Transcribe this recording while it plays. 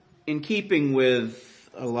In keeping with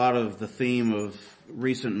a lot of the theme of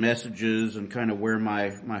recent messages and kind of where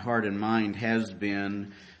my heart and mind has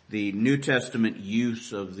been, the New Testament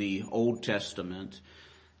use of the Old Testament,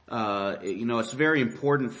 it's very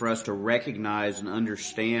important for us to recognize and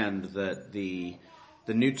understand that the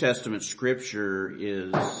New Testament scripture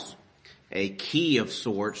is a key of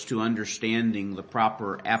sorts to understanding the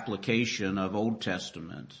proper application of Old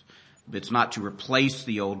Testament. It's not to replace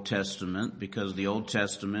the Old Testament, because the Old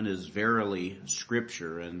Testament is verily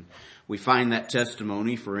scripture, and we find that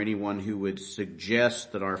testimony for anyone who would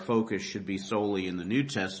suggest that our focus should be solely in the New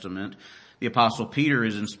Testament. The Apostle Peter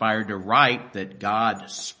is inspired to write that God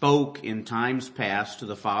spoke in times past to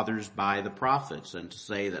the fathers by the prophets, and to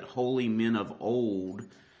say that holy men of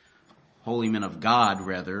God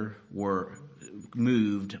were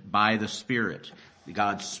moved by the Spirit.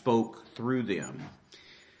 God spoke through them.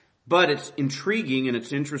 But it's intriguing and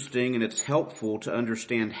it's interesting and it's helpful to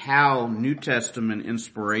understand how New Testament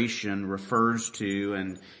inspiration refers to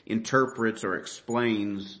and interprets or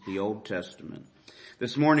explains the Old Testament.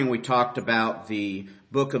 This morning we talked about the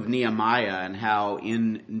book of Nehemiah and how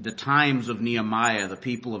in the times of Nehemiah, the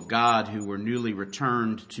people of God who were newly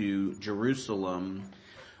returned to Jerusalem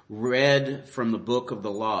read from the book of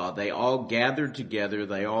the law. They all gathered together.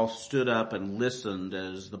 They all stood up and listened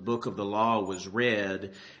as the book of the law was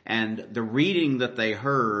read. And the reading that they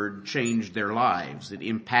heard changed their lives. It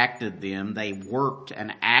impacted them. They worked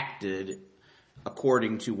and acted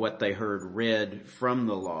according to what they heard read from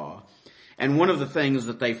the law. And one of the things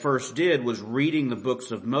that they first did was reading the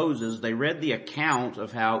books of Moses. They read the account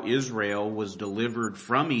of how Israel was delivered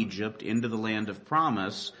from Egypt into the land of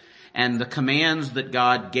promise, and the commands that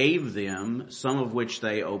God gave them, some of which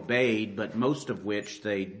they obeyed, but most of which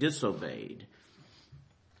they disobeyed.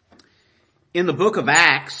 In the book of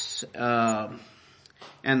Acts, and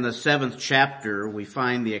the 7th chapter, we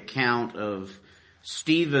find the account of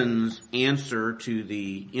Stephen's answer to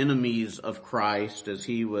the enemies of Christ as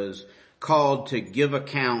he was called to give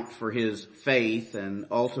account for his faith, and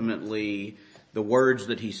ultimately the words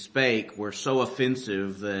that he spake were so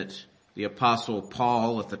offensive that the Apostle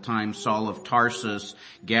Paul, at the time Saul of Tarsus,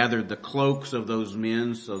 gathered the cloaks of those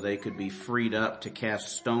men so they could be freed up to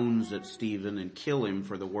cast stones at Stephen and kill him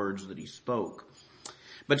for the words that he spoke.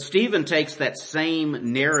 But Stephen takes that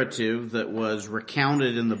same narrative that was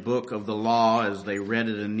recounted in the book of the law as they read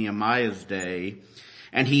it in Nehemiah's day,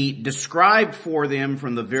 and he described for them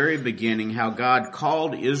from the very beginning how God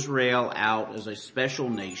called Israel out as a special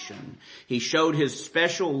nation. He showed his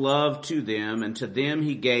special love to them, and to them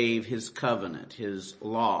he gave his covenant, his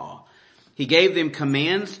law. He gave them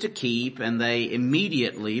commands to keep, and they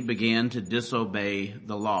immediately began to disobey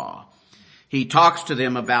the law. He talks to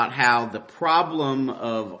them about how the problem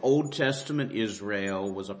of Old Testament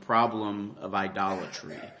Israel was a problem of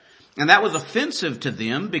idolatry. And that was offensive to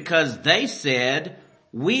them because they said,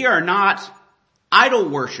 "We are not idol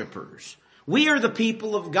worshipers. We are the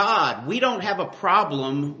people of God. We don't have a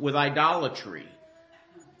problem with idolatry.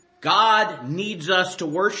 God needs us to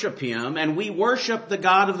worship him, and we worship the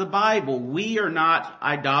God of the Bible. We are not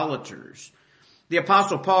idolaters." The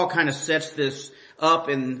Apostle Paul kind of sets this up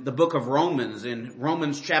in the book of Romans. In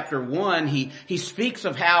Romans chapter 1, he speaks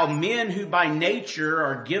of how men who by nature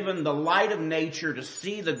are given the light of nature to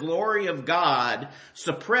see the glory of God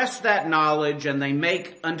suppress that knowledge, and they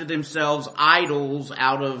make unto themselves idols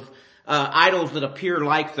out of idols that appear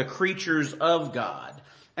like the creatures of God.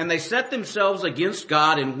 And they set themselves against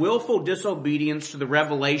God in willful disobedience to the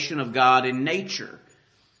revelation of God in nature.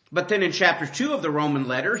 But then in chapter 2 of the Roman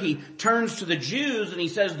letter, he turns to the Jews and he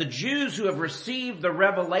says the Jews who have received the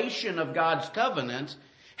revelation of God's covenant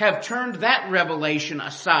have turned that revelation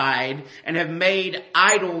aside and have made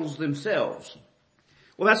idols themselves.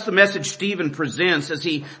 Well, that's the message Stephen presents as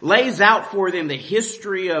he lays out for them the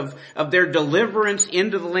history of their deliverance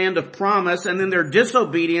into the land of promise, and then their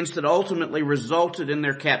disobedience that ultimately resulted in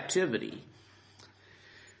their captivity.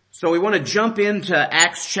 So we want to jump into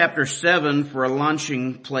Acts chapter 7 for a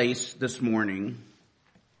launching place this morning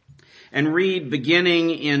and read beginning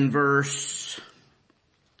in verse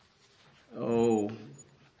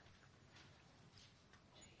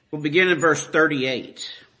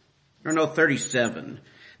 37.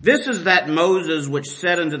 "This is that Moses which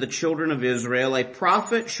said unto the children of Israel, A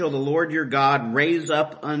prophet shall the Lord your God raise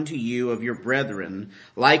up unto you of your brethren,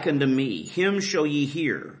 like unto me. Him shall ye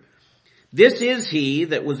hear. This is he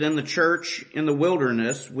that was in the church in the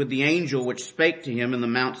wilderness with the angel which spake to him in the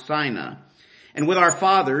Mount Sinai, and with our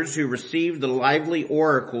fathers who received the lively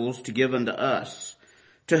oracles to give unto us,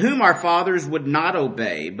 to whom our fathers would not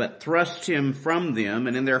obey, but thrust him from them,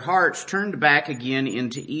 and in their hearts turned back again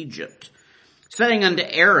into Egypt. saying unto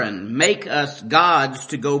Aaron, make us gods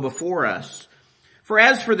to go before us. For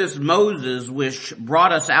as for this Moses, which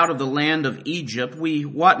brought us out of the land of Egypt, we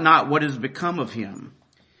wot not what is become of him.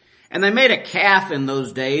 And they made a calf in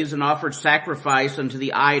those days, and offered sacrifice unto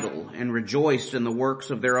the idol, and rejoiced in the works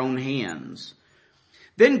of their own hands.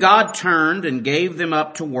 Then God turned and gave them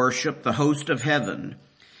up to worship the host of heaven.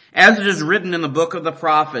 As it is written in the book of the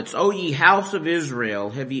prophets, O ye house of Israel,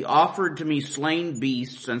 have ye offered to me slain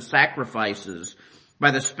beasts and sacrifices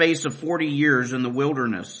by the space of 40 years in the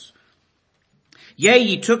wilderness? Yea,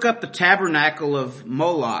 ye took up the tabernacle of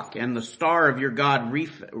Moloch and the star of your god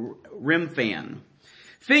Remphan,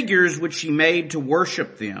 figures which ye made to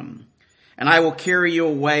worship them, and I will carry you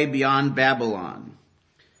away beyond Babylon.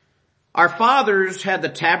 Our fathers had the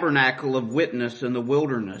tabernacle of witness in the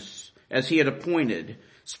wilderness, as he had appointed,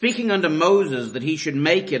 speaking unto Moses that he should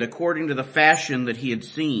make it according to the fashion that he had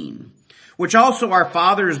seen, which also our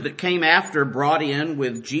fathers that came after brought in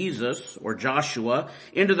with Jesus, or Joshua,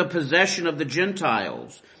 into the possession of the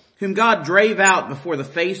Gentiles, whom God drave out before the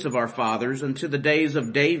face of our fathers unto the days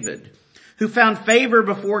of David, who found favor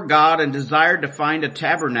before God and desired to find a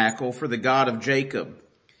tabernacle for the God of Jacob.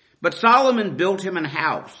 But Solomon built him an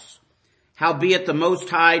house. Howbeit the Most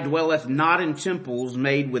High dwelleth not in temples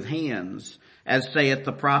made with hands, as saith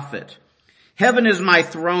the prophet. Heaven is my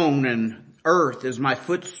throne, and earth is my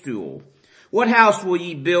footstool. What house will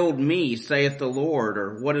ye build me, saith the Lord,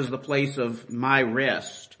 or what is the place of my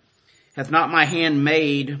rest? Hath not my hand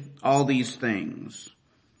made all these things?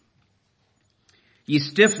 Ye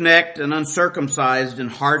stiff-necked and uncircumcised in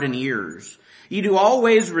heart and ears, ye do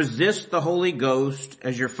always resist the Holy Ghost,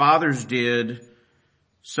 as your fathers did,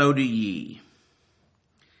 so do ye.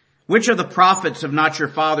 Which of the prophets have not your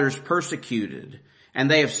fathers persecuted? And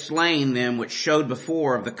they have slain them which showed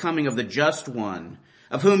before of the coming of the just one,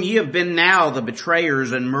 of whom ye have been now the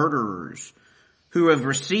betrayers and murderers, who have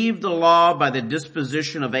received the law by the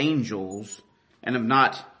disposition of angels, and have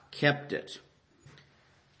not kept it.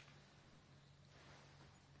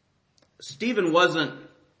 Stephen wasn't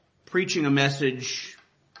preaching a message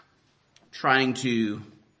trying to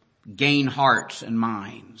gain hearts and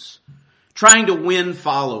minds, trying to win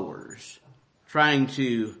followers, trying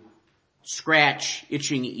to scratch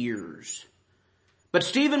itching ears. But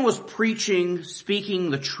Stephen was preaching,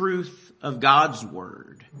 speaking the truth of God's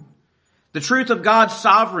word, the truth of God's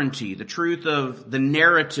sovereignty, the truth of the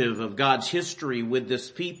narrative of God's history with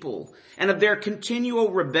this people, and of their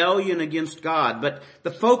continual rebellion against God. But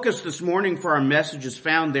the focus this morning for our message is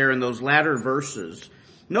found there in those latter verses.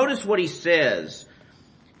 Notice what he says.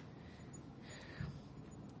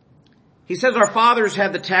 He says, our fathers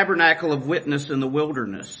had the tabernacle of witness in the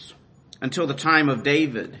wilderness until the time of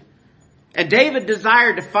David. And David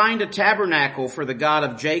desired to find a tabernacle for the God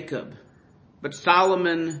of Jacob. But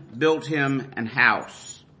Solomon built him an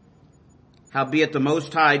house. Howbeit the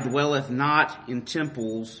Most High dwelleth not in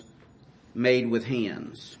temples made with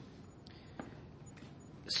hands.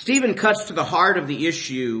 Stephen cuts to the heart of the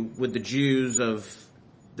issue with the Jews of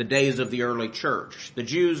the days of the early church, the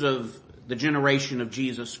Jews of the generation of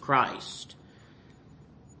Jesus Christ.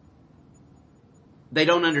 They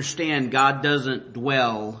don't understand God doesn't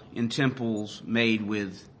dwell in temples made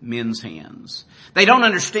with men's hands. They don't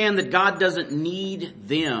understand that God doesn't need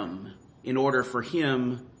them in order for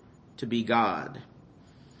him to be God.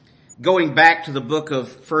 Going back to the book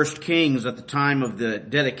of 1 Kings at the time of the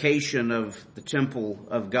dedication of the temple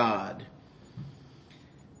of God.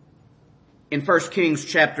 In 1 Kings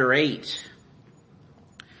chapter 8,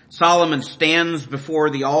 Solomon stands before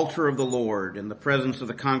the altar of the Lord in the presence of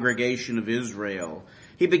the congregation of Israel.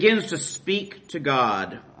 He begins to speak to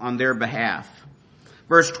God on their behalf.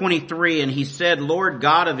 Verse 23, and he said, Lord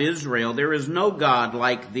God of Israel, there is no God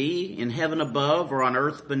like thee in heaven above or on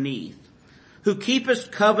earth beneath, who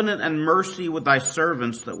keepest covenant and mercy with thy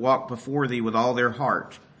servants that walk before thee with all their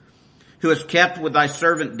heart, who hast kept with thy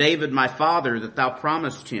servant David my father that thou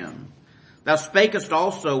promised him. Thou spakest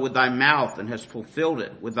also with thy mouth and hast fulfilled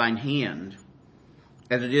it with thine hand,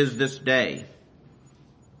 as it is this day.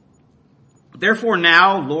 Therefore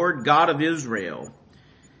now, Lord God of Israel,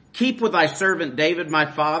 keep with thy servant David my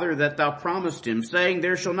father that thou promised him, saying,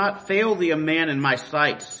 there shall not fail thee a man in my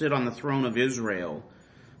sight to sit on the throne of Israel,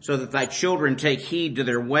 so that thy children take heed to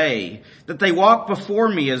their way, that they walk before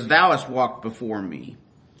me as thou hast walked before me.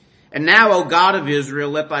 And now, O God of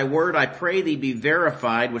Israel, let thy word, I pray thee, be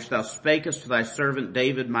verified, which thou spakest to thy servant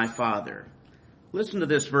David my father. Listen to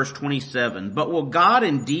this, verse 27. But will God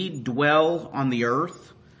indeed dwell on the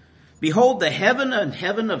earth? Behold, the heaven and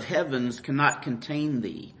heaven of heavens cannot contain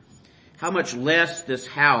thee. How much less this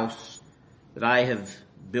house that I have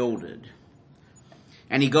builded.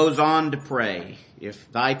 And he goes on to pray,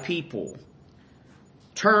 if thy people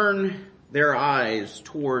turn their eyes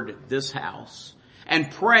toward this house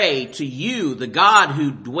and pray to you, the God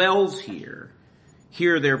who dwells here,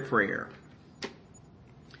 hear their prayer.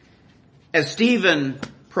 As Stephen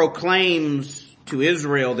proclaims to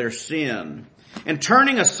Israel their sin, and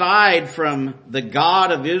turning aside from the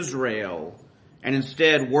God of Israel and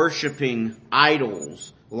instead worshiping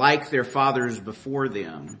idols like their fathers before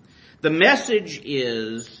them, the message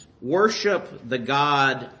is worship the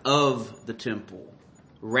God of the temple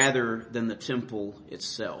rather than the temple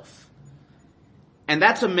itself. And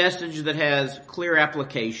that's a message that has clear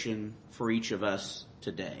application for each of us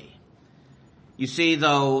today. You see,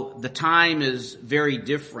 though, the time is very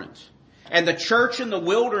different. And the church in the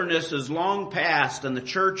wilderness is long past, and the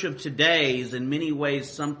church of today is in many ways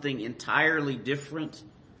something entirely different.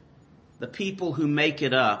 The people who make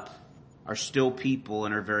it up are still people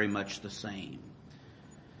and are very much the same.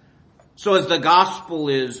 So as the gospel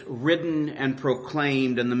is written and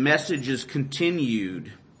proclaimed and the message is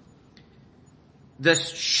continued,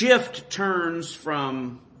 this shift turns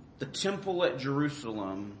from the temple at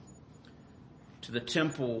Jerusalem to the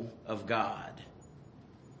temple of God.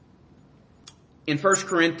 In 1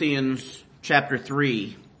 Corinthians chapter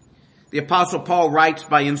 3, the Apostle Paul writes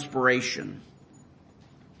by inspiration,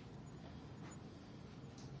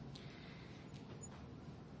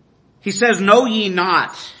 he says, "Know ye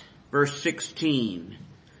not," verse 16,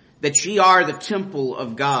 "that ye are the temple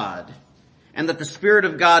of God, and that the Spirit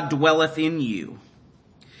of God dwelleth in you?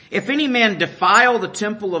 If any man defile the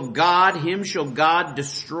temple of God, him shall God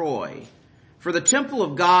destroy. For the temple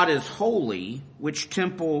of God is holy, which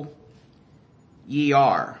temple ye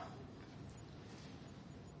are."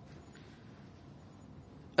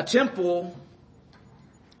 A temple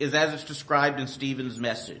is, as it's described in Stephen's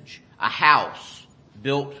message, a house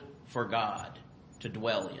built for God to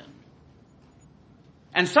dwell in.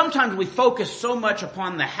 And sometimes we focus so much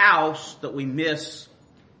upon the house that we miss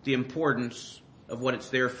the importance of what it's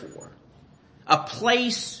there for. A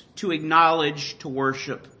place to acknowledge, to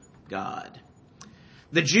worship God.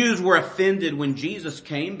 The Jews were offended when Jesus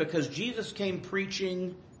came because Jesus came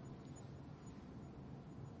preaching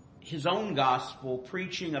his own gospel,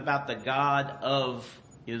 preaching about the God of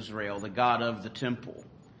Israel, the God of the temple.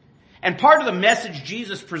 And part of the message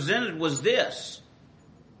Jesus presented was this.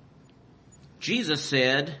 Jesus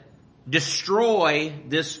said, "Destroy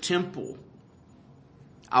this temple.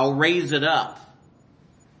 I'll raise it up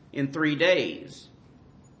in 3 days."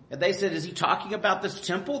 And they said, is he talking about this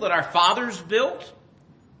temple that our fathers built?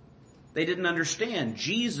 They didn't understand.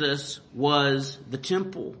 Jesus was the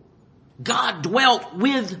temple. God dwelt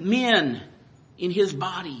with men in his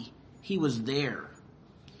body. He was there.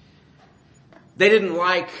 They didn't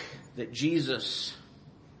like that Jesus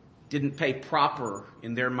didn't pay proper,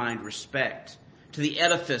 in their mind, respect to the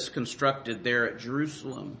edifice constructed there at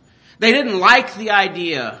Jerusalem. They didn't like the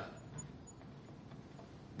idea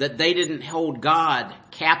that they didn't hold God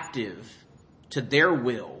captive to their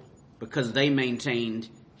will because they maintained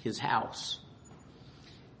his house.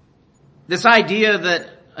 This idea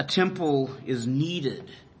that a temple is needed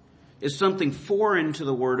is something foreign to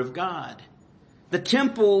the Word of God. The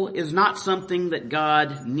temple is not something that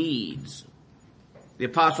God needs. The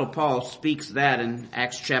Apostle Paul speaks that in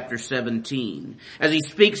Acts chapter 17, as he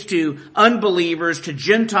speaks to unbelievers, to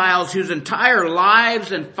Gentiles whose entire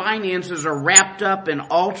lives and finances are wrapped up in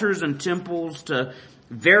altars and temples to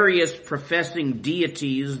various professing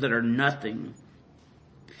deities that are nothing.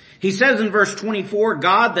 He says in verse 24,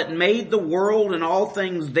 "God that made the world and all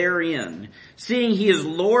things therein, seeing he is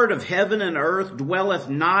Lord of heaven and earth, dwelleth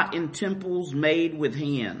not in temples made with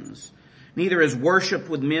hands, neither is worship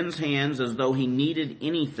with men's hands as though he needed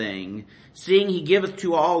anything, seeing he giveth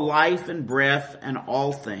to all life and breath and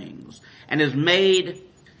all things, and is made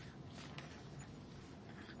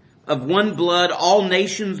of one blood all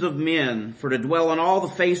nations of men, for to dwell on all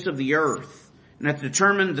the face of the earth, and hath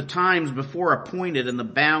determined the times before appointed and the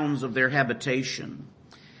bounds of their habitation."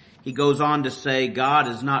 He goes on to say, God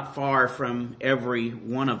is not far from every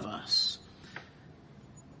one of us.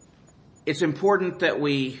 It's important that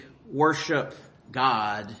we worship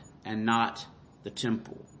God and not the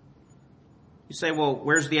temple. You say, well,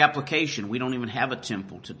 where's the application? We don't even have a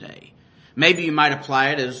temple today. Maybe you might apply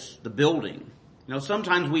it as the building. You know,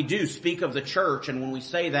 sometimes we do speak of the church, and when we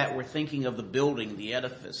say that, we're thinking of the building, the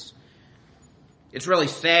edifice. It's really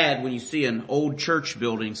sad when you see an old church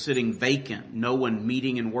building sitting vacant, no one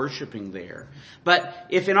meeting and worshiping there. But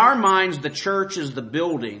if in our minds the church is the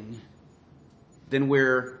building, then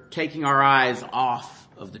we're taking our eyes off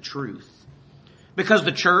of the truth. Because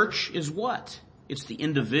the church is what? It's the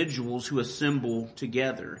individuals who assemble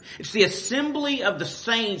together. It's the assembly of the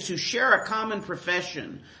saints who share a common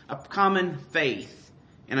profession, a common faith,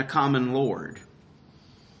 and a common Lord.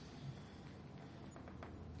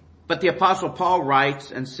 But the Apostle Paul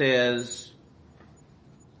writes and says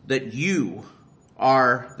that you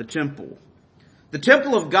are the temple. The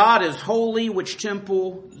temple of God is holy, which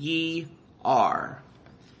temple ye are.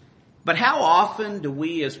 But how often do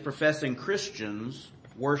we as professing Christians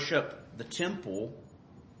worship the temple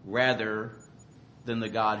rather than the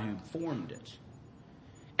God who formed it?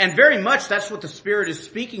 And very much that's what the Spirit is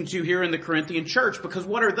speaking to here in the Corinthian church, because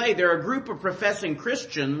what are they? They're a group of professing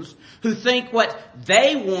Christians who think what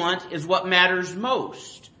they want is what matters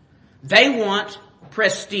most. They want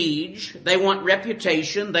prestige, they want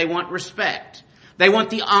reputation, they want respect. They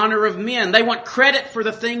want the honor of men. They want credit for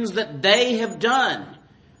the things that they have done.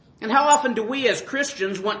 And how often do we as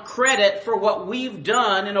Christians want credit for what we've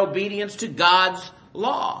done in obedience to God's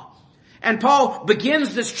law? And Paul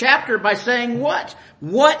begins this chapter by saying what?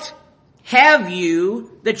 What have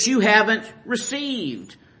you that you haven't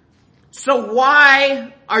received? So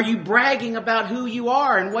why are you bragging about who you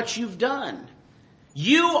are and what you've done?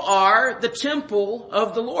 You are the temple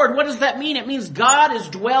of the Lord. What does that mean? It means God is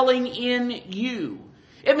dwelling in you.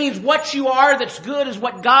 It means what you are that's good is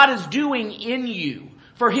what God is doing in you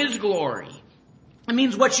for His glory. It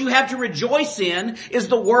means what you have to rejoice in is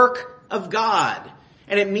the work of God.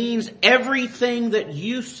 And it means everything that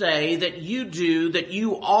you say, that you do, that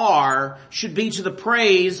you are, should be to the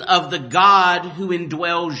praise of the God who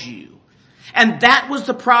indwells you. And that was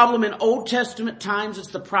the problem in Old Testament times. It's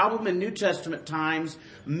the problem in New Testament times.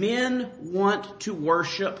 Men want to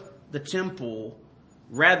worship the temple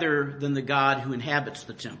rather than the God who inhabits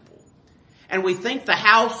the temple. And we think the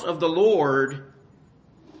house of the Lord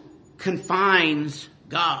confines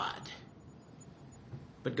God.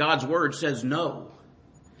 But God's word says no.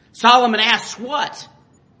 Solomon asks what?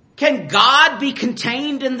 Can God be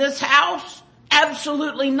contained in this house?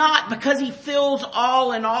 Absolutely not, because He fills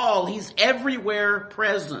all in all. He's everywhere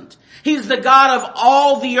present. He's the God of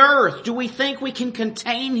all the earth. Do we think we can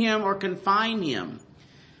contain Him or confine Him?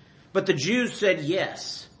 But the Jews said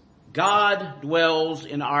yes. God dwells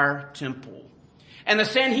in our temple. And the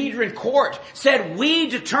Sanhedrin court said, we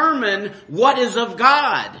determine what is of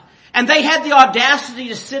God. And they had the audacity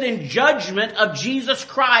to sit in judgment of Jesus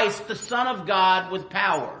Christ, the Son of God, with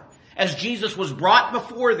power, as Jesus was brought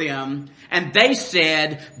before them, and they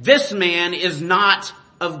said, this man is not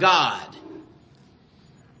of God.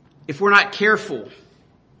 If we're not careful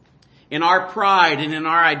in our pride and in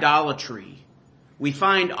our idolatry, we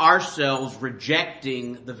find ourselves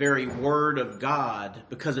rejecting the very word of God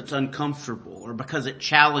because it's uncomfortable or because it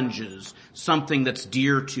challenges something that's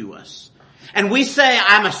dear to us. And we say,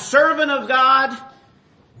 I'm a servant of God,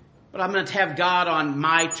 but I'm going to have God on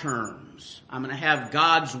my terms. I'm going to have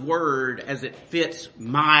God's word as it fits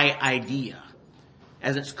my idea,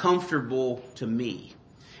 as it's comfortable to me.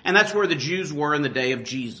 And that's where the Jews were in the day of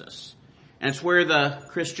Jesus. And it's where the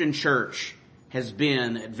Christian church has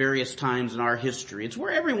been at various times in our history. It's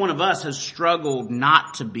where every one of us has struggled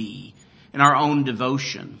not to be in our own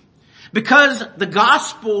devotion. Because the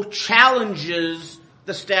gospel challenges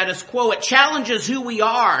the status quo. It challenges who we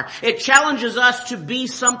are. It challenges us to be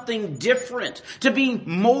something different, to be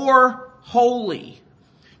more holy,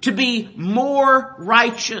 to be more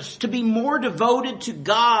righteous, to be more devoted to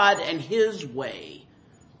God and His way.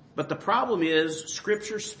 But the problem is,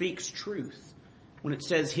 Scripture speaks truth when it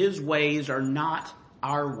says His ways are not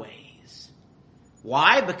our ways.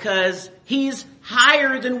 Why? Because He's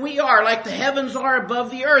higher than we are, like the heavens are above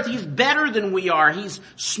the earth. He's better than we are. He's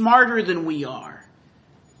smarter than we are.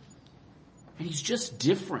 And He's just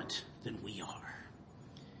different than we are.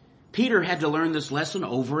 Peter had to learn this lesson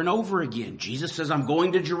over and over again. Jesus says, I'm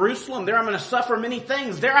going to Jerusalem. There I'm going to suffer many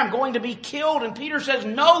things. There I'm going to be killed. And Peter says,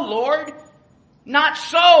 no, Lord, not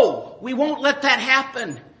so. We won't let that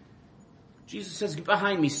happen. Jesus says, get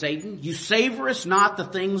behind me, Satan. You savorest not the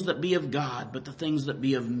things that be of God, but the things that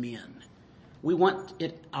be of men. We want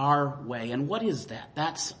it our way. And what is that?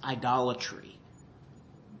 That's idolatry.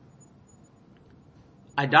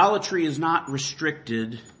 Idolatry is not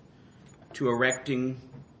restricted to erecting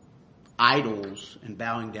idols and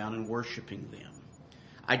bowing down and worshiping them.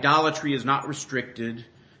 Idolatry is not restricted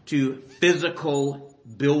to physical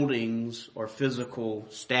buildings or physical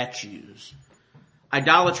statues.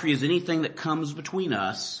 Idolatry is anything that comes between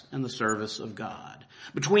us and the service of God,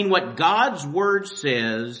 between what God's word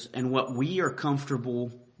says and what we are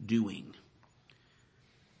comfortable doing.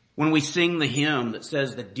 When we sing the hymn that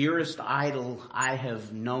says, the dearest idol I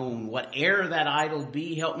have known, whate'er that idol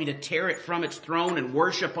be, help me to tear it from its throne and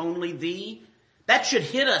worship only Thee. That should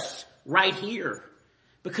hit us right here,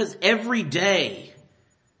 because every day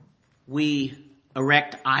we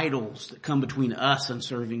erect idols that come between us and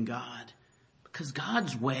serving God, because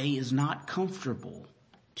God's way is not comfortable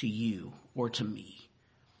to you or to me.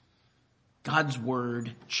 God's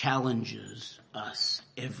word challenges us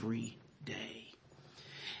every day.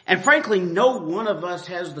 And frankly, no one of us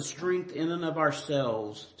has the strength in and of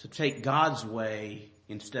ourselves to take God's way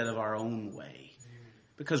instead of our own way,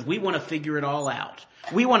 because we want to figure it all out.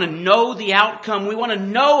 We want to know the outcome. We want to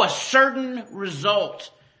know a certain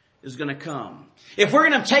result is going to come. If we're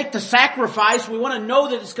going to take the sacrifice, we want to know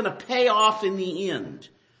that it's going to pay off in the end.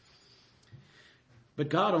 But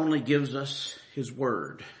God only gives us His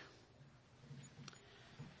word.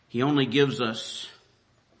 He only gives us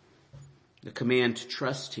the command to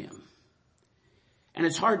trust Him. And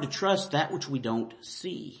it's hard to trust that which we don't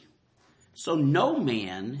see. So no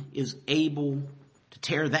man is able to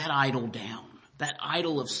tear that idol down, that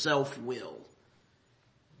idol of self-will,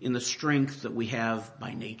 in the strength that we have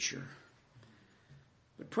by nature.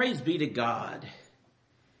 But praise be to God,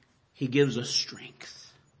 He gives us strength.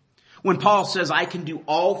 When Paul says, I can do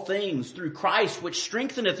all things through Christ which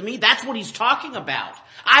strengtheneth me, that's what he's talking about.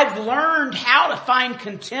 I've learned how to find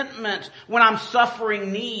contentment when I'm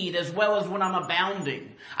suffering need as well as when I'm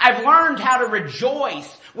abounding. I've learned how to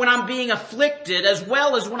rejoice when I'm being afflicted as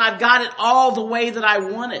well as when I've got it all the way that I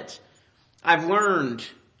want it. I've learned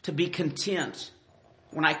to be content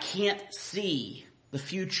when I can't see the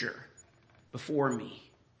future before me,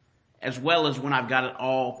 as well as when I've got it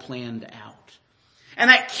all planned out. And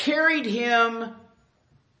that carried him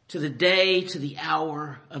to the day, to the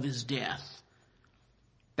hour of his death.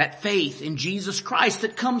 That faith in Jesus Christ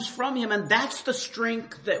that comes from him. And that's the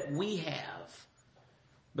strength that we have,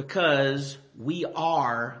 because we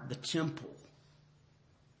are the temple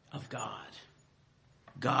of God.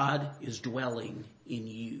 God is dwelling in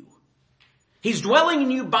you. He's dwelling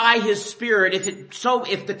in you by His Spirit.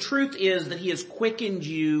 If the truth is that He has quickened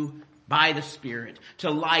you by the Spirit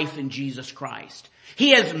to life in Jesus Christ.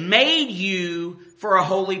 He has made you for a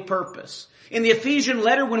holy purpose. In the Ephesian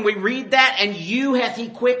letter, when we read that, and you hath He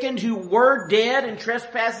quickened who were dead in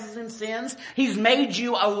trespasses and sins, He's made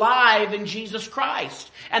you alive in Jesus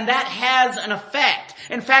Christ. And that has an effect.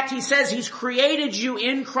 In fact, He says He's created you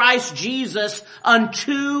in Christ Jesus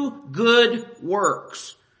unto good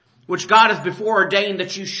works, which God has before ordained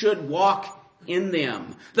that you should walk in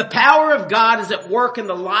them. The power of God is at work in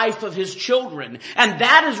the life of His children. And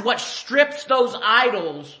that is what strips those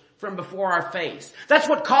idols from before our face. That's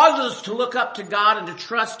what causes us to look up to God and to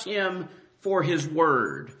trust Him for His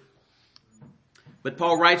word. But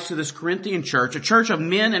Paul writes to this Corinthian church, a church of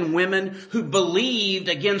men and women who believed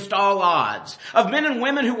against all odds, of men and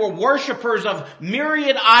women who were worshipers of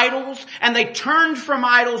myriad idols, and they turned from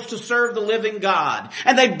idols to serve the living God.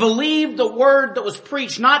 And they believed the word that was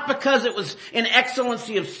preached, not because it was in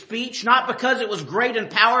excellency of speech, not because it was great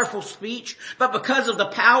and powerful speech, but because of the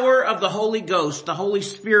power of the Holy Ghost, the Holy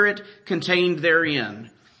Spirit contained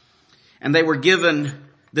therein. And they were given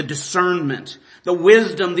the discernment, the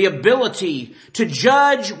wisdom, the ability to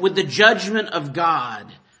judge with the judgment of God,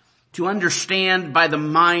 to understand by the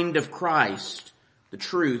mind of Christ the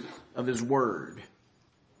truth of His word.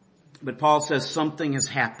 But Paul says something has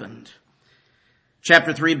happened.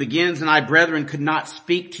 Chapter 3 begins, and I, brethren, could not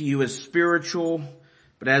speak to you as spiritual,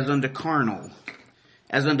 but as unto carnal,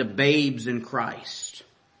 as unto babes in Christ.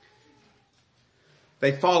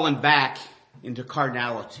 They've fallen back into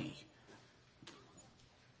carnality.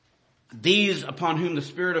 These upon whom the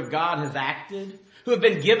Spirit of God has acted, who have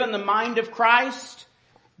been given the mind of Christ,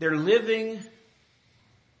 they're living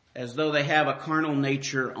as though they have a carnal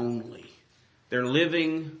nature only. They're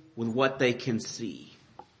living with what they can see.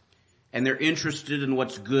 And they're interested in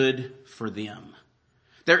what's good for them.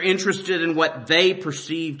 They're interested in what they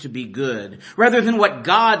perceive to be good, rather than what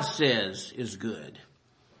God says is good.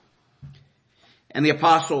 And the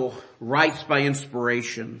apostle writes by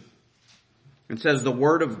inspiration and says the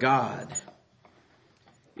word of God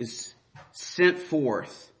is sent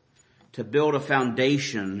forth to build a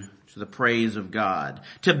foundation to the praise of God,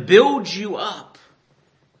 to build you up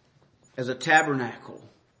as a tabernacle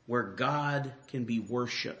where God can be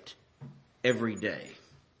worshiped every day.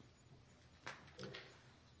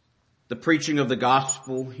 The preaching of the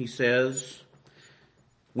gospel, he says,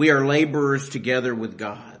 we are laborers together with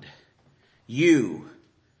God. You,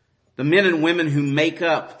 the men and women who make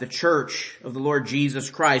up the church of the Lord Jesus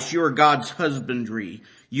Christ, you are God's husbandry.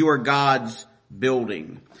 You are God's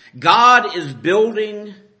building. God is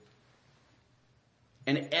building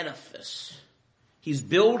an edifice. He's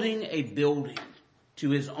building a building to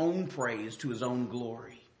His own praise, to His own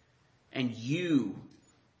glory. And you,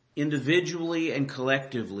 individually and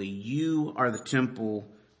collectively, you are the temple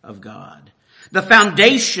of God. The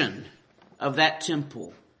foundation of that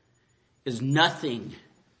temple is nothing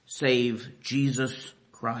save Jesus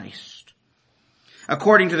Christ.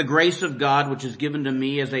 According to the grace of God, which is given to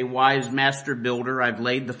me as a wise master builder, I've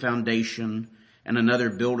laid the foundation, and another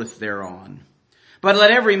buildeth thereon. But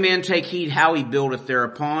let every man take heed how he buildeth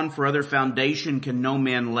thereupon, for other foundation can no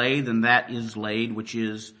man lay than that is laid, which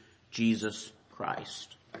is Jesus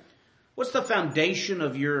Christ. What's the foundation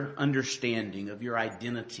of your understanding, of your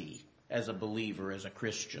identity as a believer, as a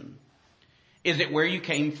Christian? Is it where you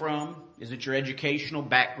came from? Is it your educational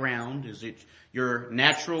background? Is it your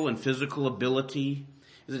natural and physical ability?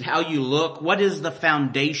 Is it how you look? What is the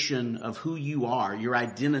foundation of who you are, your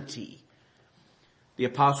identity? The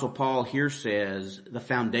Apostle Paul here says the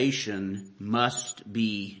foundation must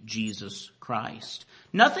be Jesus Christ.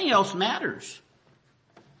 Nothing else matters.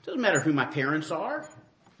 Doesn't matter who my parents are.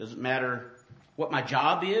 Doesn't matter what my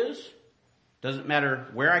job is. Doesn't matter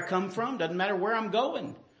where I come from. Doesn't matter where I'm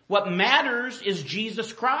going. What matters is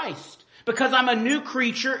Jesus Christ. Because I'm a new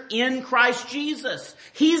creature in Christ Jesus.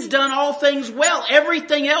 He's done all things well.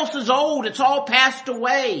 Everything else is old. It's all passed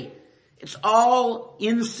away. It's all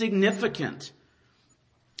insignificant.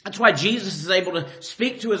 That's why Jesus is able to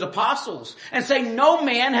speak to his apostles and say, no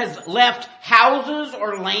man has left houses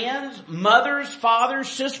or lands, mothers, fathers,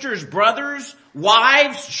 sisters, brothers,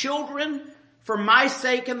 wives, children, for my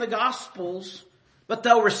sake and the gospel's, but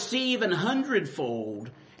they'll receive 100-fold,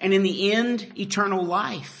 and in the end, eternal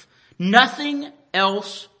life. Nothing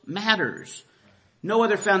else matters. No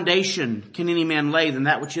other foundation can any man lay than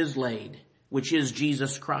that which is laid, which is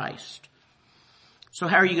Jesus Christ. So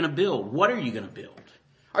how are you going to build? What are you going to build?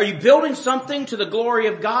 Are you building something to the glory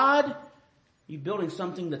of God? Are you building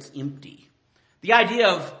something that's empty? The idea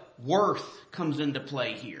of worth comes into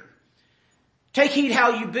play here. Take heed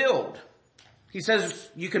how you build. He says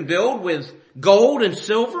you can build with gold and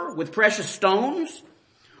silver, with precious stones,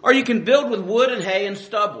 or you can build with wood and hay and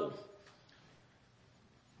stubble.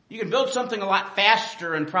 You can build something a lot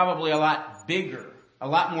faster and probably a lot bigger, a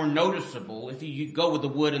lot more noticeable if you go with the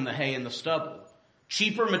wood and the hay and the stubble.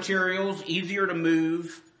 Cheaper materials, easier to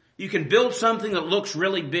move. You can build something that looks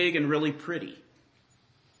really big and really pretty.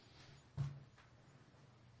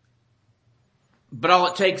 But all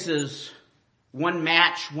it takes is one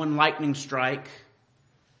match, one lightning strike,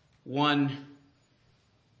 one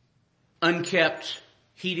unkept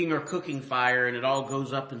heating or cooking fire, and it all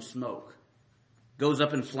goes up in smoke, goes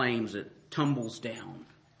up in flames, it tumbles down.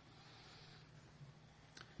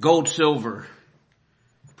 Gold, silver,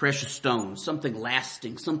 precious stones, something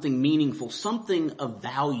lasting, something meaningful, something of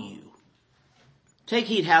value. Take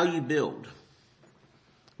heed how you build.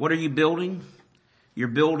 What are you building? You're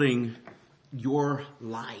building your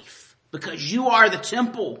life because you are the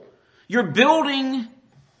temple. You're building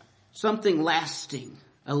something lasting,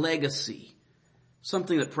 a legacy,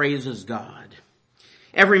 something that praises God.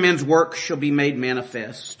 Every man's work shall be made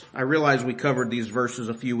manifest. I realize we covered these verses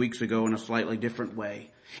a few weeks ago in a slightly different way.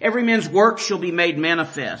 Every man's work shall be made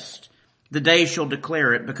manifest. The day shall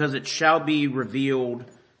declare it, because it shall be revealed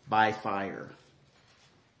by fire.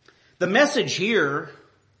 The message here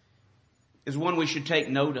is one we should take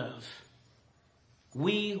note of.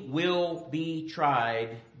 We will be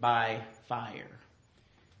tried by fire.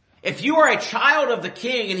 If you are a child of the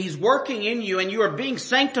King and He's working in you and you are being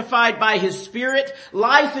sanctified by His Spirit,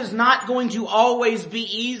 life is not going to always be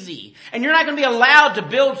easy. And you're not going to be allowed to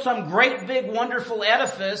build some great big wonderful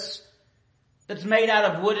edifice that's made out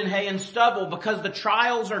of wood and hay and stubble, because the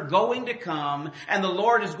trials are going to come and the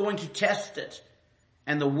Lord is going to test it.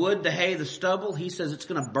 And the wood, the hay, the stubble, He says it's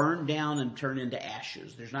going to burn down and turn into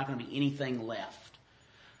ashes. There's not going to be anything left.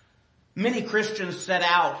 Many Christians set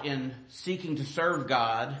out in seeking to serve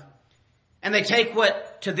God, and they take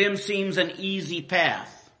what to them seems an easy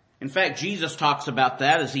path. In fact, Jesus talks about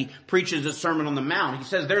that as He preaches His Sermon on the Mount. He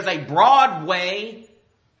says there's a broad way,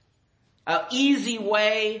 an easy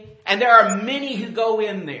way, and there are many who go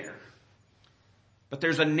in there. But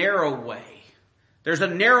there's a narrow way. There's a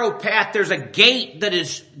narrow path. There's a gate that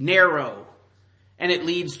is narrow, and it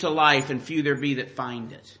leads to life, and few there be that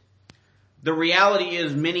find it. The reality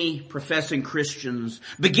is many professing Christians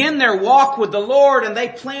begin their walk with the Lord and they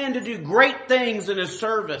plan to do great things in His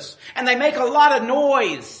service. And they make a lot of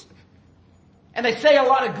noise. And they say a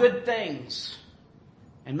lot of good things.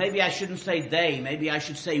 And maybe I shouldn't say they, maybe I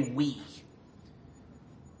should say we.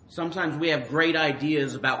 Sometimes we have great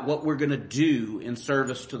ideas about what we're going to do in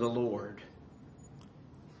service to the Lord.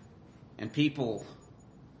 And people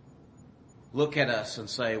look at us and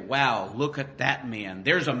say, wow, look at that man.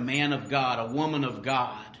 There's a man of God, a woman of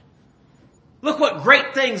God. Look what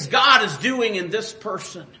great things God is doing in this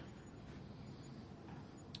person.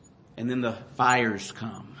 And then the fires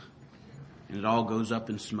come, and it all goes up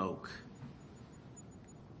in smoke.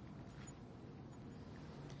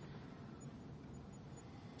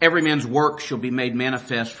 Every man's work shall be made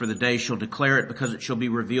manifest, for the day shall declare it, because it shall be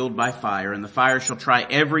revealed by fire, and the fire shall try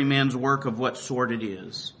every man's work of what sort it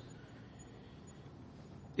is.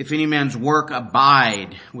 If any man's work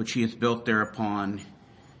abide, which he hath built thereupon,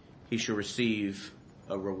 he shall receive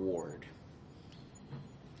a reward.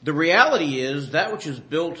 The reality is that which is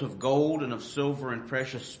built of gold and of silver and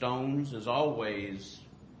precious stones is always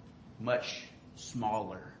much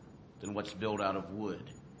smaller than what's built out of wood,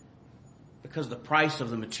 because the price of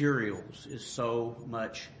the materials is so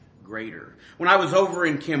much greater. When I was over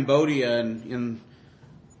in Cambodia and in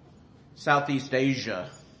Southeast Asia,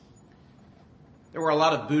 there were a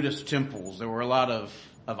lot of Buddhist temples. There were a lot of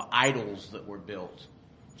idols that were built.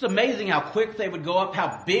 It's amazing how quick they would go up,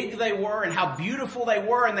 how big they were, and how beautiful they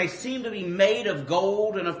were, and they seemed to be made of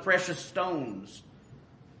gold and of precious stones.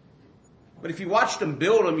 But if you watched them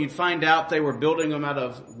build them, you'd find out they were building them out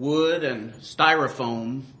of wood and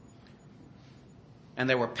styrofoam, and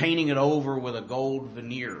they were painting it over with a gold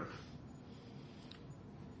veneer.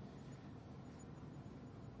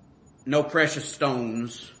 No precious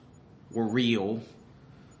stones were real.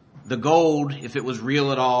 The gold, if it was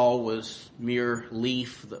real at all, was mere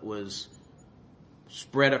leaf that was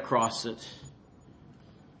spread across it.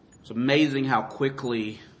 It's amazing how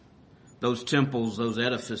quickly those temples, those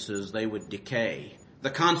edifices, they would decay.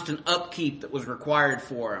 The constant upkeep that was required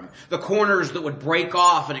for them. The corners that would break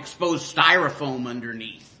off and expose styrofoam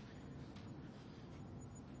underneath.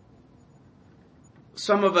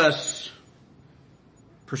 Some of us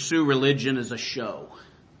pursue religion as a show.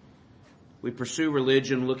 We pursue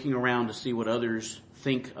religion looking around to see what others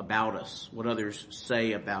think about us, what others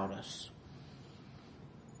say about us.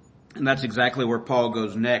 And that's exactly where Paul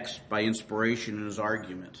goes next by inspiration in his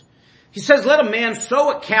argument. He says, let a man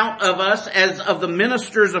so account of us as of the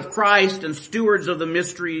ministers of Christ and stewards of the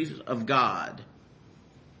mysteries of God.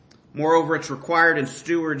 Moreover, it's required in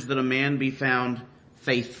stewards that a man be found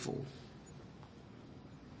faithful.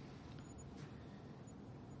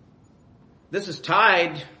 This is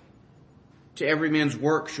tied to every man's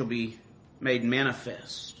work shall be made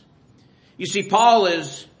manifest. You see, Paul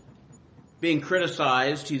is being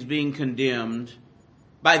criticized, he's being condemned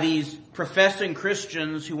by these professing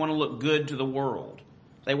Christians who want to look good to the world.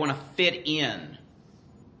 They want to fit in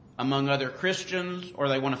among other Christians, or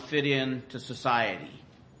they want to fit in to society.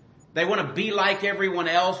 They want to be like everyone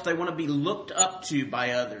else. They want to be looked up to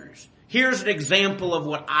by others. Here's an example of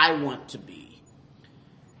what I want to be.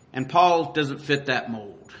 And Paul doesn't fit that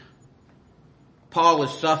mold. Paul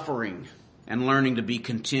is suffering and learning to be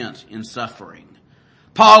content in suffering.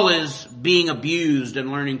 Paul is being abused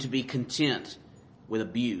and learning to be content with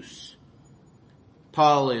abuse.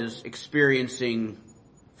 Paul is experiencing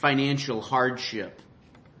financial hardship.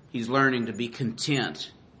 He's learning to be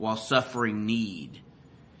content while suffering need.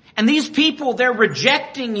 And these people, they're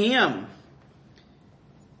rejecting him.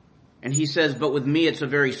 And he says, but with me it's a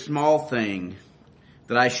very small thing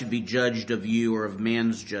that I should be judged of you or of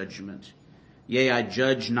man's judgment. Yea, I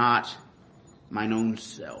judge not mine own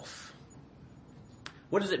self.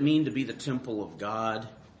 What does it mean to be the temple of God?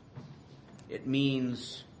 It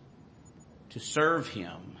means to serve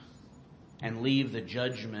him and leave the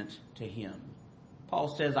judgment to him.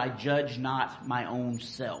 Paul says, I judge not my own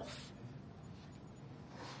self.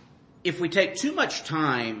 If we take too much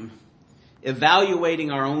time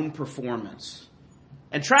evaluating our own performance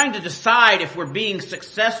and trying to decide if we're being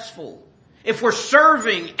successful, if we're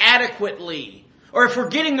serving adequately, or if we're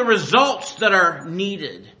getting the results that are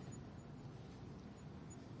needed,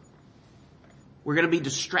 we're going to be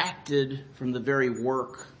distracted from the very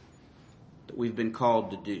work that we've been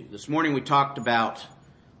called to do. This morning we talked about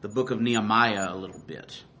the book of Nehemiah a little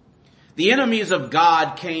bit. The enemies of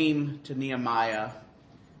God came to Nehemiah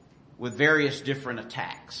with various different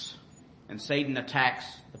attacks. And Satan attacks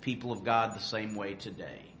the people of God the same way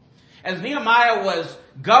today. As Nehemiah was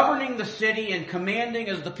governing the city and commanding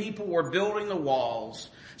as the people were building the walls,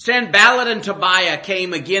 Sanballat and Tobiah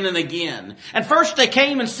came again and again. And first they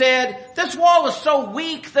came and said, this wall is so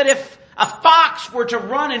weak that if a fox were to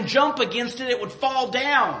run and jump against it, it would fall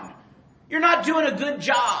down. You're not doing a good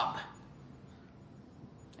job.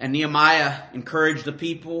 And Nehemiah encouraged the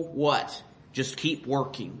people, what? Just keep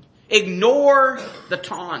working. Ignore the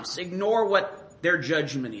taunts. Ignore what their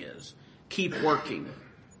judgment is. Keep working.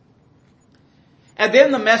 And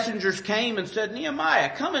then the messengers came and said,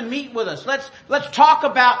 Nehemiah, come and meet with us. Let's talk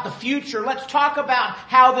about the future. Let's talk about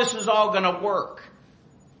how this is all going to work.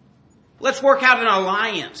 Let's work out an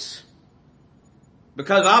alliance.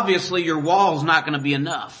 Because obviously your wall's not going to be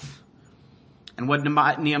enough. And what did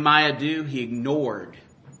Nehemiah do? He ignored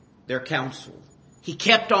their counsel. He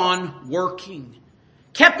kept on working.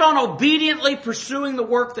 Kept on obediently pursuing the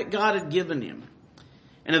work that God had given him.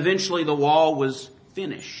 And eventually the wall was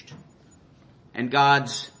finished. And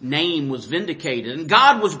God's name was vindicated. And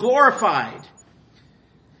God was glorified.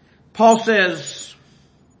 Paul says,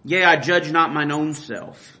 "Yea, I judge not mine own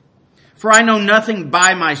self. For I know nothing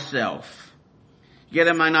by myself. Yet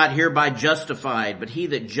am I not hereby justified, but he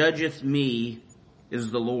that judgeth me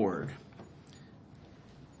is the Lord."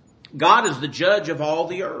 God is the judge of all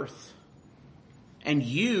the earth. And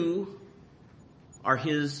you are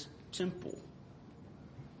his temple.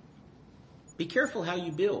 Be careful how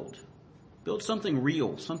you build. Build something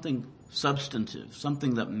real, something substantive,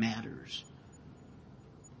 something that matters.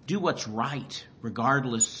 Do what's right,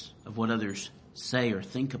 regardless of what others say or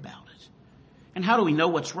think about it. And how do we know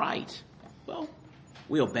what's right? Well,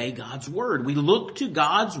 we obey God's word. We look to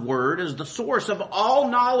God's word as the source of all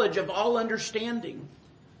knowledge, of all understanding.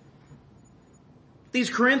 These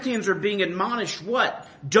Corinthians are being admonished what?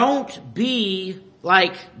 Don't be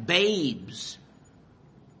like babes,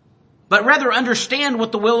 but rather understand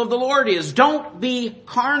what the will of the Lord is. Don't be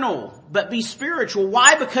carnal, but be spiritual.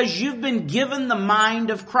 Why? Because you've been given the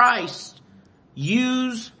mind of Christ.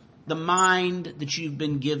 Use the mind that you've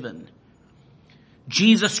been given.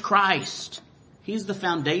 Jesus Christ, he's the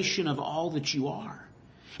foundation of all that you are.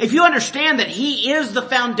 If you understand that he is the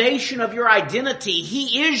foundation of your identity,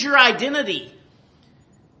 he is your identity,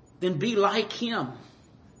 then be like him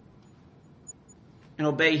and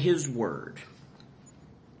obey his word.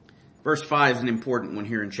 Verse 5 is an important one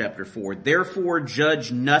here in chapter 4. Therefore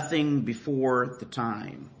judge nothing before the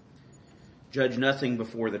time. Judge nothing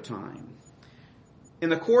before the time. In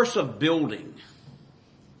the course of building,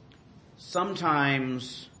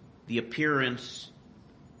 sometimes the appearance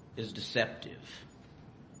is deceptive.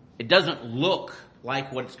 It doesn't look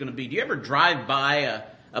like what it's going to be. Do you ever drive by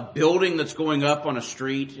a building that's going up on a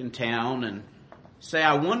street in town and say,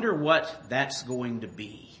 I wonder what that's going to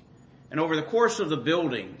be? And over the course of the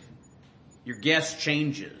building, your guess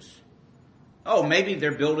changes. Oh, maybe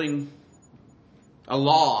they're building a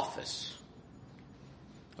law office.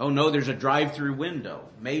 Oh no, there's a drive-through window.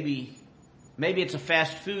 Maybe it's a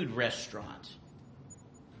fast food restaurant.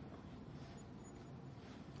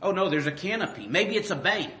 Oh no, there's a canopy. Maybe it's a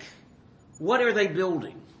bank. What are they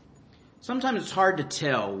building? Sometimes it's hard to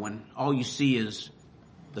tell when all you see is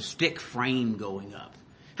the stick frame going up.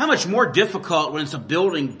 How much more difficult when it's a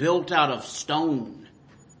building built out of stone.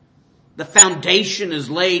 The foundation is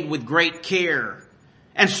laid with great care,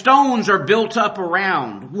 and stones are built up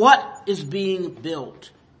around. What is being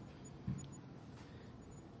built?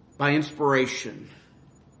 By inspiration,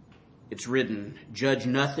 it's written, judge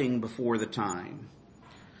nothing before the time,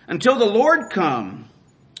 until the Lord come,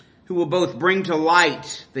 who will both bring to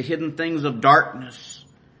light the hidden things of darkness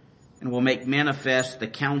and will make manifest the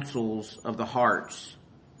counsels of the hearts.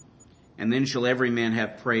 And then shall every man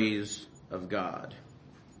have praise of God.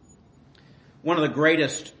 One of the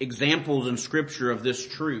greatest examples in Scripture of this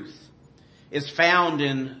truth is found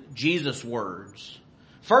in Jesus' words.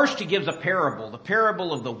 First, he gives a parable, the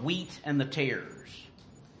parable of the wheat and the tares.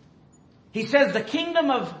 He says the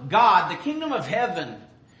kingdom of God, the kingdom of heaven,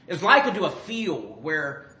 is likened to a field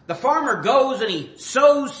where the farmer goes and he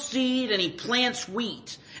sows seed and he plants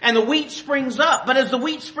wheat. And the wheat springs up. But as the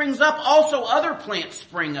wheat springs up, also other plants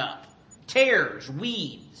spring up. Tares,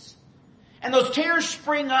 weeds. And those tares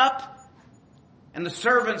spring up. And the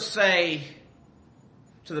servants say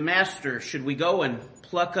to the master, should we go and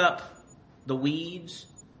pluck up the weeds?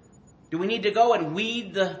 Do we need to go and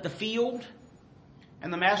weed the field?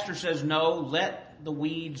 And the master says, no, let the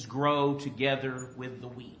weeds grow together with the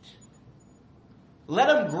wheat. Let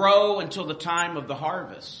them grow until the time of the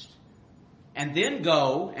harvest. And then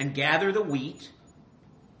go and gather the wheat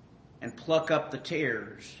and pluck up the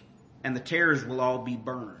tares. And the tares will all be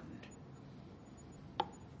burned.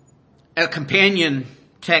 A companion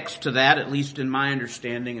text to that, at least in my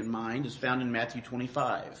understanding and mind, is found in Matthew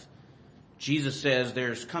 25. Jesus says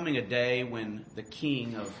there's coming a day when the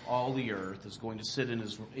king of all the earth is going to sit in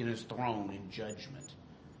his throne in judgment.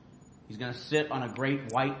 He's going to sit on a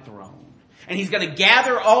great white throne. And he's going to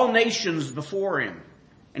gather all nations before him.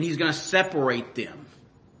 And he's going to separate them.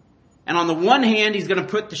 And on the one hand, he's going to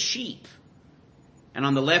put the sheep. And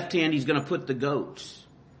on the left hand, he's going to put the goats.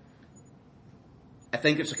 I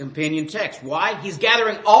think it's a companion text. Why? He's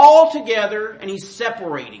gathering all together and he's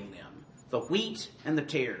separating them. The wheat and the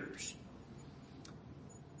tares.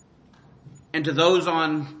 And to those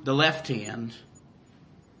on the left hand,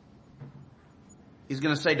 He's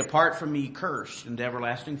going to say, depart from me, cursed, into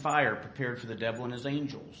everlasting fire, prepared for the devil and his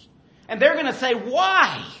angels. And they're going to say,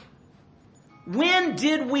 why? When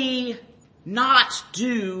did we not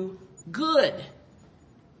do good?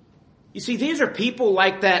 You see, these are people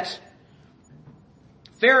like that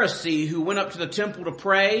Pharisee who went up to the temple to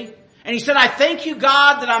pray. And he said, I thank you,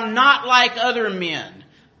 God, that I'm not like other men.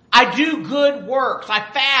 I do good works. I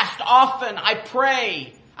fast often. I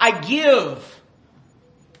pray. I give.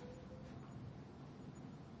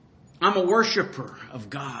 I'm a worshiper of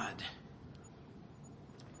God.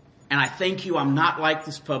 And I thank you I'm not like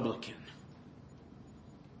this publican.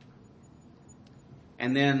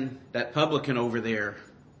 And then that publican over there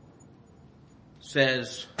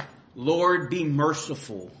says, Lord, be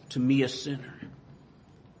merciful to me, a sinner.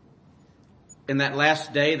 In that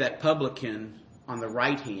last day, that publican on the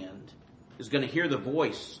right hand is going to hear the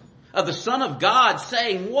voice of the Son of God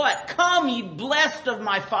saying, what? Come, ye blessed of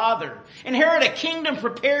my Father. Inherit a kingdom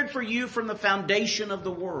prepared for you from the foundation of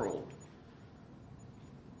the world.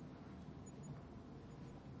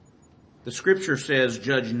 The scripture says,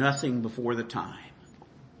 judge nothing before the time,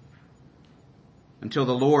 until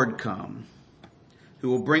the Lord come, who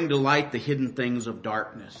will bring to light the hidden things of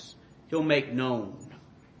darkness. He'll make known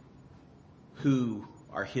who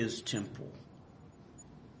are his temple.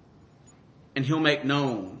 And he'll make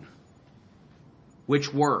known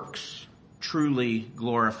which works truly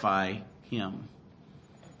glorify him.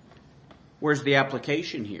 Where's the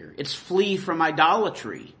application here? It's flee from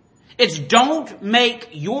idolatry. It's don't make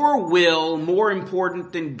your will more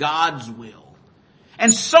important than God's will.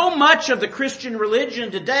 And so much of the Christian religion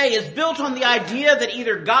today is built on the idea that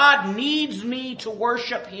either God needs me to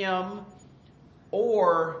worship him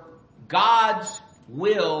or God's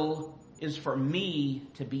will is for me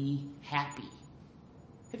to be happy.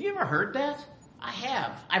 Have you ever heard that? I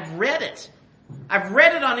have. I've read it. I've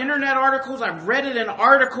read it on internet articles. I've read it in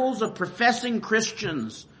articles of professing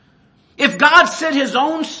Christians. If God sent his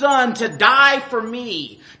own son to die for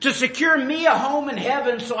me, to secure me a home in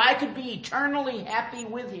heaven so I could be eternally happy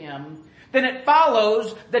with him, then it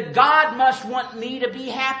follows that God must want me to be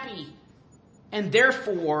happy. And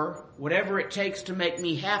therefore, whatever it takes to make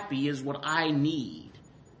me happy is what I need.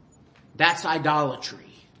 That's idolatry.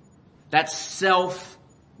 That's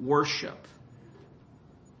self-worship.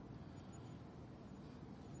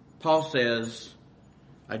 Paul says,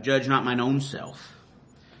 I judge not mine own self,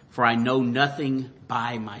 for I know nothing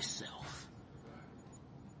by myself.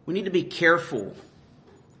 We need to be careful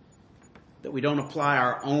that we don't apply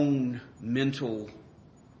our own mental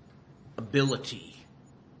ability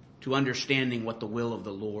to understanding what the will of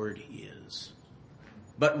the Lord is.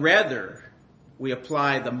 But rather, we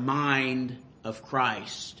apply the mind of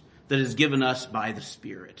Christ that is given us by the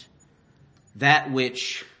Spirit. That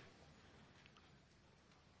which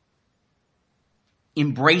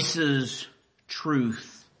embraces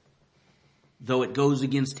truth, though it goes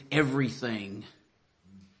against everything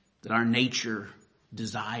that our nature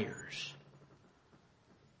desires.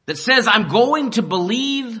 That says, I'm going to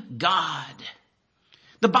believe God.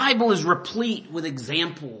 The Bible is replete with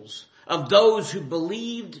examples of those who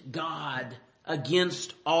believed God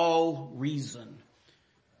against all reason.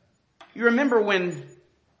 You remember when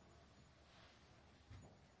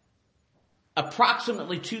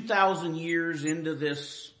approximately 2,000 years into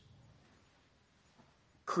this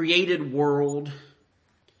created world,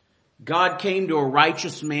 God came to a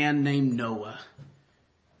righteous man named Noah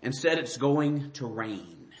and said it's going to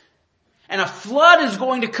rain. And a flood is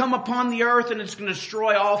going to come upon the earth and it's going to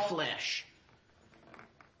destroy all flesh.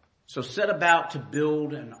 So set about to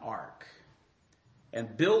build an ark.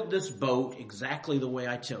 And build this boat exactly the way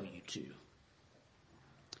I tell you to.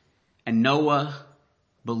 And Noah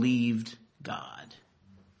believed God.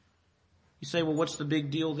 You say, well, what's the big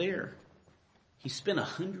deal there? He spent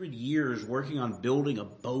 100 years working on building a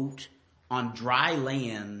boat on dry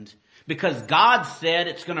land because God said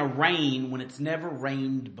it's going to rain when it's never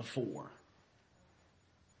rained before.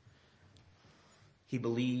 He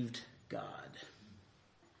believed God.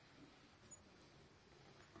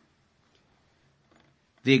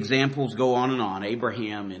 The examples go on and on.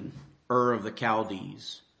 Abraham in Ur of the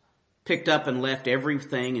Chaldees picked up and left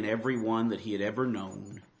everything and everyone that he had ever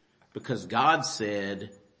known because God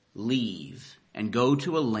said, leave and go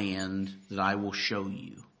to a land that I will show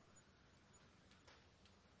you.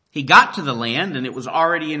 He got to the land and it was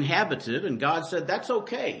already inhabited and God said, that's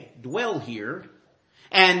okay, dwell here.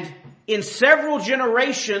 And in several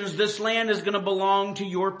generations, this land is going to belong to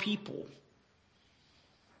your people.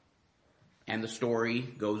 And the story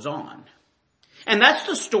goes on. And that's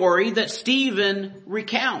the story that Stephen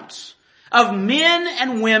recounts of men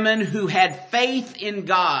and women who had faith in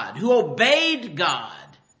God, who obeyed God.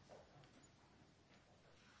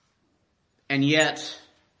 And yet,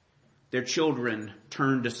 their children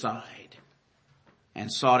turned aside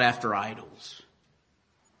and sought after idols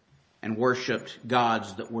and worshiped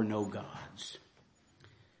gods that were no gods.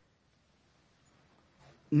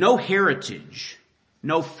 No heritage,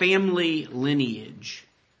 no family lineage,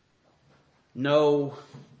 no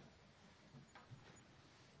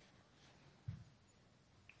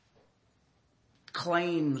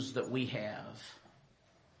claims that we have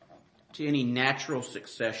to any natural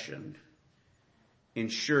succession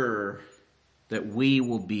ensure that we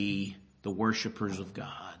will be the worshipers of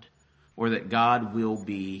God, or that God will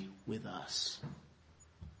be with us.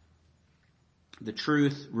 The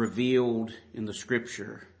truth revealed in the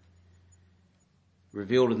Scripture,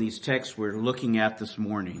 revealed in these texts we're looking at this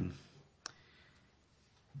morning,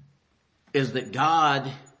 is that God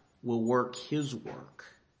will work His work,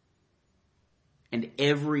 and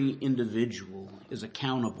every individual is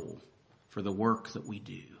accountable for the work that we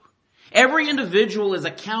do. Every individual is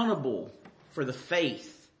accountable for the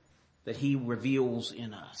faith that He reveals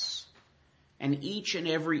in us. And each and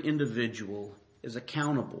every individual is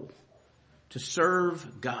accountable to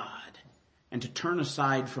serve God and to turn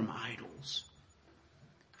aside from idols.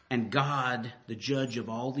 And God, the judge of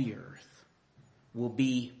all the earth, will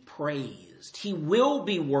be praised. He will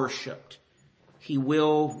be worshiped. He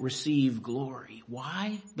will receive glory.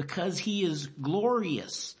 Why? Because He is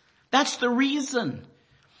glorious. That's the reason.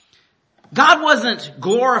 God wasn't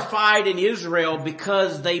glorified in Israel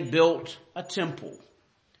because they built a temple.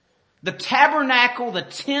 The tabernacle, the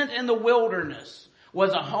tent in the wilderness,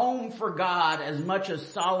 was a home for God as much as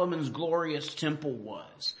Solomon's glorious temple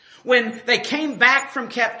was. When they came back from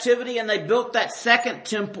captivity and they built that second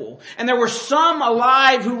temple, and there were some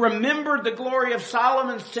alive who remembered the glory of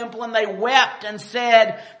Solomon's temple, and they wept and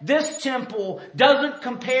said, "This temple doesn't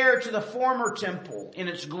compare to the former temple in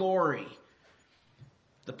its glory."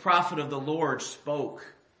 The prophet of the Lord spoke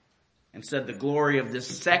and said the glory of this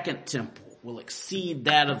second temple will exceed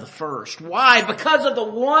that of the first. Why? Because of the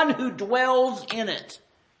one who dwells in it.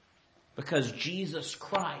 Because Jesus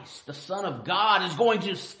Christ, the Son of God, is going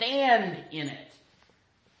to stand in it.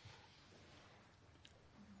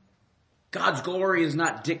 God's glory is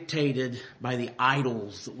not dictated by the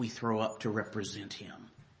idols that we throw up to represent Him.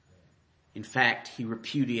 In fact, He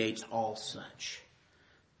repudiates all such.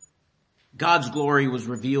 God's glory was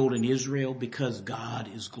revealed in Israel because God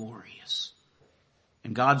is glorious.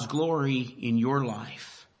 And God's glory in your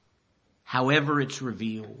life, however it's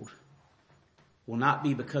revealed, will not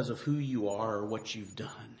be because of who you are or what you've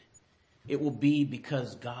done. It will be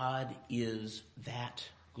because God is that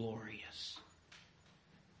glorious.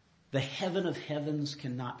 The heaven of heavens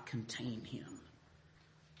cannot contain Him.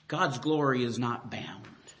 God's glory is not bound.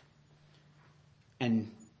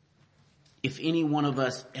 And if any one of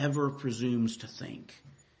us ever presumes to think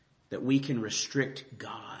that we can restrict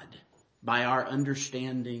God by our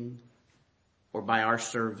understanding or by our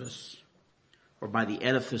service or by the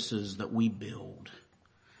edifices that we build,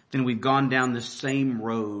 then we've gone down the same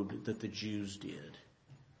road that the Jews did,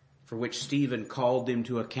 for which Stephen called them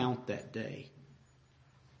to account that day.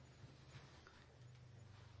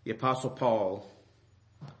 The Apostle Paul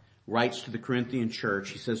writes to the Corinthian church,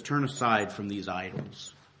 he says, "Turn aside from these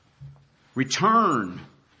idols. Return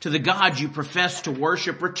to the God you profess to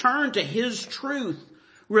worship. Return to His truth.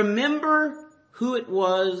 Remember who it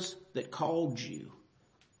was that called you.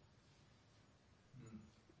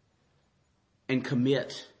 And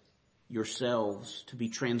commit yourselves to be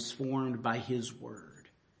transformed by His word."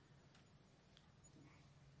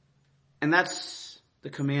 And that's the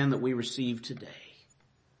command that we receive today.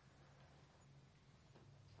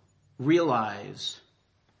 Realize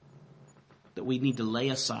that we need to lay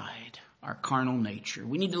aside our carnal nature.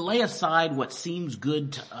 We need to lay aside what seems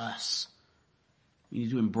good to us. We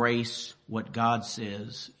need to embrace what God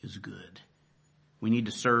says is good. We need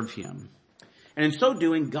to serve Him. And in so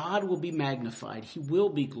doing, God will be magnified. He will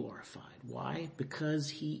be glorified. Why? Because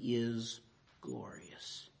He is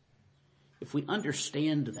glorious. If we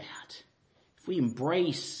understand that, if we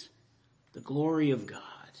embrace the glory of God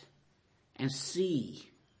and see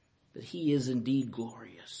that He is indeed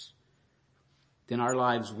glorious, then our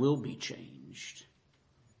lives will be changed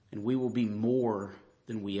and we will be more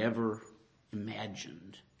than we ever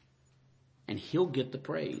imagined. And He'll get the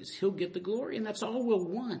praise. He'll get the glory, and that's all we'll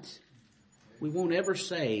want. We won't ever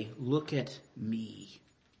say, "Look at me."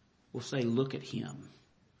 We'll say, "Look at Him."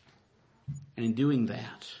 And in doing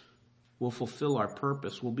that, we'll fulfill our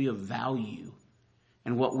purpose. We'll be of value.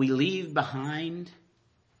 And what we leave behind,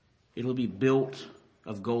 it'll be built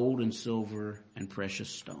of gold and silver and precious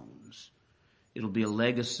stones. It'll be a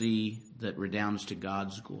legacy that redounds to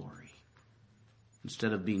God's glory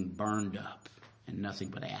instead of being burned up and nothing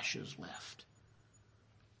but ashes left.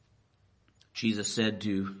 Jesus said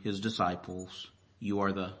to his disciples, "You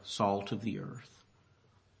are the salt of the earth."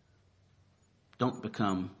 Don't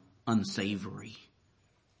become unsavory.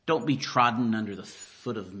 Don't be trodden under the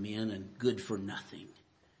foot of men and good for nothing.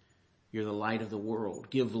 You're the light of the world.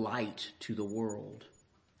 Give light to the world.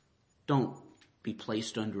 Don't be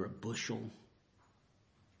placed under a bushel,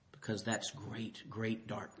 because that's great, great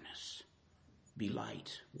darkness. Be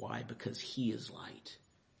light. Why? Because he is light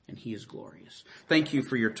and he is glorious. Thank you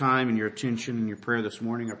for your time and your attention and your prayer this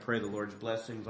morning. I pray the Lord's blessings on